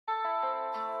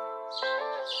I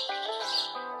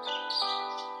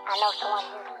know someone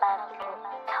whose love you can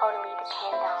totally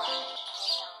depend on.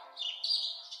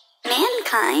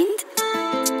 Mankind.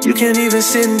 You can't even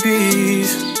sit in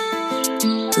peace,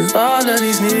 'cause all of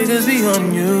these niggas be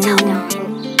on you.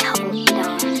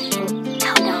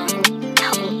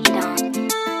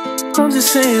 I'm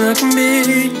just saying I can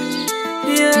be,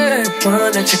 yeah,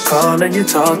 one that you call and you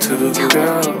talk to,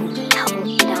 girl.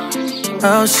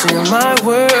 I'll share my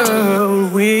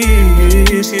world with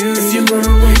you. If you're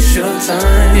gonna waste your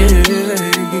time,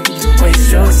 yeah,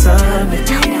 waste your time with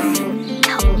me.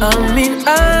 I mean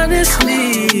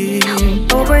honestly,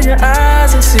 open your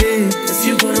eyes and see. If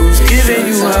you're gonna who's giving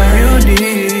you what you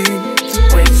need,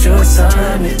 waste your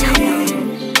time with me.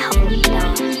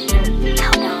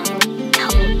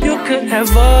 You could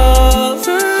have all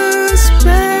the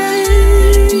space,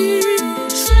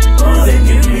 all that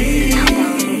you need.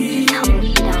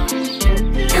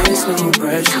 There's no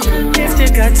pressure. If you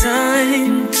got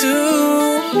time to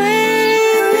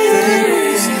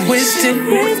waste it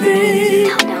with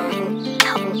me.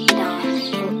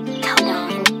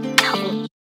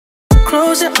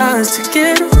 Close your eyes to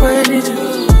get away.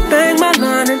 Bang my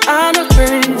line and I'll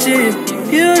arrange it.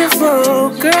 Beautiful,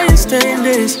 girl, you're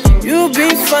stainless. You'll be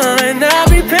fine, I'll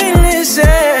be painless,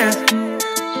 yeah.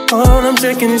 All I'm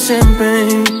drinking is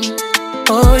champagne.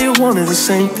 All you want is the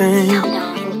same thing.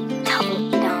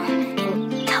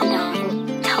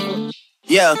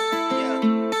 Yeah.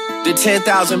 The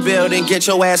 10,000 building, get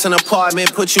your ass an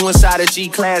apartment, put you inside a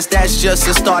G-class, that's just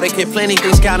a start. It can plenty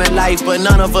things count in life, but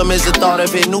none of them is the thought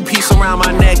of it. New piece around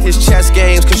my neck, this chess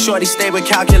games, cause shorty stay with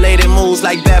calculated moves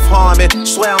like Beth Harmon.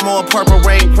 Swear I'm more Purple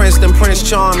Rain Prince than Prince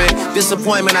Charming.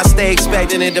 Disappointment I stay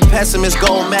expecting it, the pessimist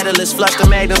gold medalist, flush the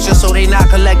magnums just so they not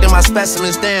collecting my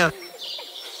specimens, damn.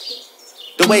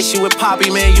 The way she with Poppy,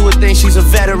 man, you would think she's a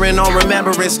veteran on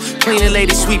remembrance. Cleaning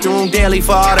lady, sweep the room daily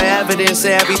for all the evidence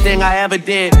of everything I ever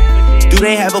did. Do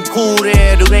they have a pool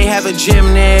there? Do they have a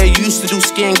gym there? You used to do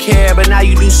skincare, but now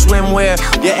you do swimwear.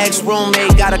 Your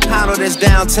ex-roommate got a condo that's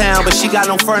downtown, but she got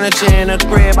no furniture in her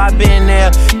crib. I've been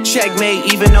there.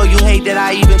 Checkmate, even though you hate that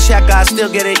I even check, I still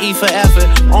get an E for effort.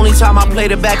 Only time I play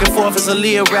the back and forth is a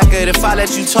Leah record. If I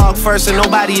let you talk first and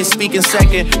nobody is speaking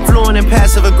second. Fluent in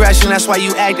passive aggression, that's why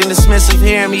you acting dismissive.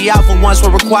 Hearing me out for once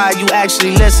will require you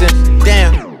actually listen.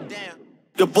 Damn.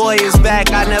 The boy is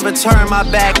back, I never turn my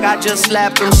back. I just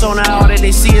slapped him, so now all that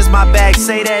they see is my back.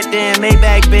 Say that damn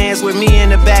Maybach bands with me in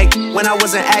the back. When I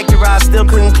wasn't accurate, I still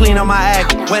couldn't clean up my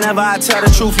act. Whenever I tell the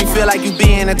truth, you feel like you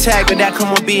being attacked, but that come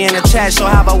with being attached, so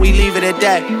how about we leave it at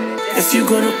that? If you're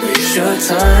gonna waste your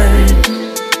time,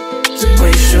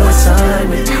 waste your time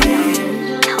with me.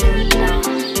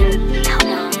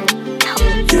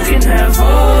 You can have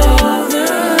all the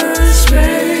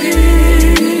space,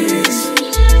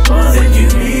 all that you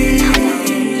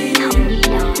need.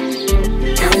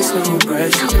 There's no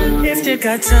pressure. If you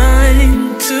got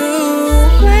time to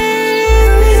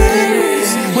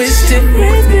waste it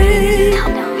with me.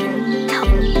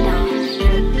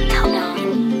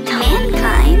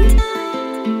 Mankind.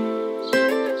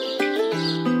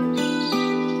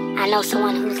 I know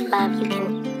someone whose love you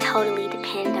can totally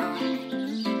depend on.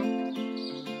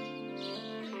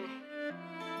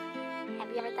 Have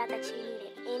you ever thought that you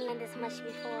needed anyone this much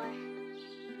before?